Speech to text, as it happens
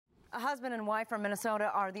A husband and wife from Minnesota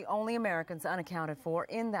are the only Americans unaccounted for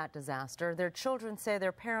in that disaster. Their children say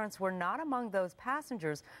their parents were not among those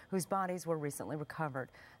passengers whose bodies were recently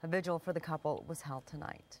recovered. A vigil for the couple was held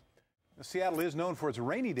tonight. Seattle is known for its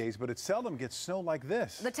rainy days, but it seldom gets snow like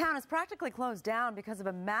this. The town is practically closed down because of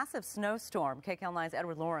a massive snowstorm. KCAL9's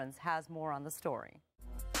Edward Lawrence has more on the story.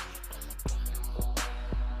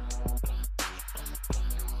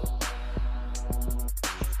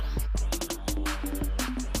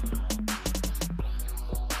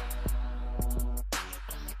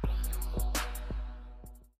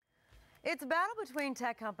 It's a battle between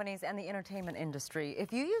tech companies and the entertainment industry.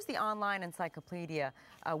 If you use the online encyclopedia,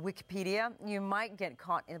 Wikipedia, you might get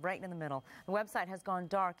caught right in the middle. The website has gone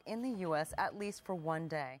dark in the U.S. at least for one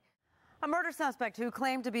day. A murder suspect who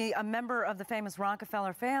claimed to be a member of the famous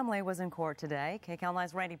Rockefeller family was in court today.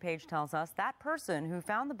 KCAL9's Randy Page tells us that person who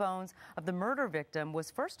found the bones of the murder victim was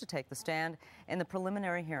first to take the stand in the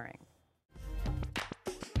preliminary hearing.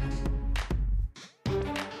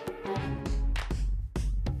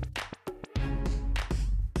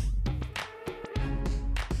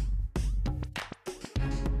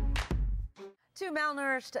 Two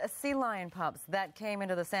malnourished sea lion pups that came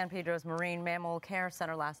into the San Pedro's Marine Mammal Care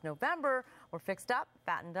Center last November were fixed up,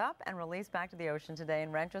 fattened up, and released back to the ocean today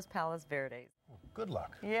in Ranchos Palos Verdes. Good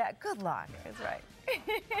luck. Yeah, good luck. That's right.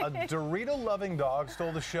 A Dorito-loving dog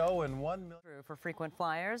stole the show and $1 million. For frequent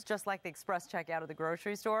flyers, just like the express checkout at the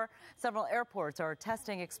grocery store, several airports are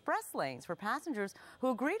testing express lanes for passengers who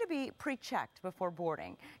agree to be pre-checked before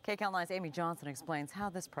boarding. KCAL9's Amy Johnson explains how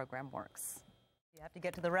this program works. You have to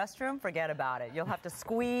get to the restroom, forget about it. You'll have to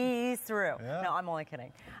squeeze through. Yeah. No, I'm only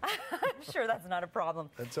kidding. I'm sure that's not a problem.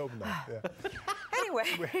 Let's hope not. Yeah.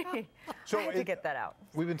 Anyway, so I had to get that out.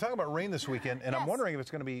 We've been talking about rain this weekend, and Yes. I'm wondering if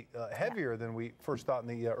it's going to be heavier than we first thought in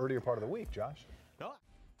the earlier part of the week, Josh. No.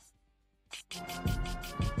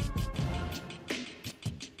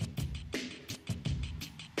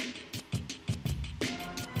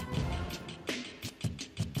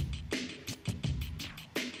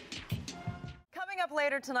 Up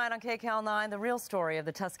later tonight on KCAL9, the real story of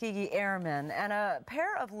the Tuskegee Airmen and a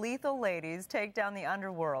pair of lethal ladies take down the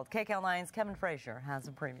underworld. KCAL9's Kevin Frazier has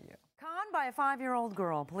a preview. Conned by a 5-year-old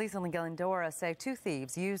girl, police in Glendora say two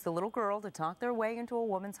thieves used the little girl to talk their way into a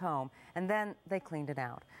woman's home, and then they cleaned it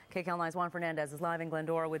out. KCAL9's Juan Fernandez is live in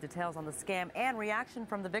Glendora with details on the scam and reaction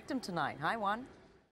from the victim tonight. Hi, Juan.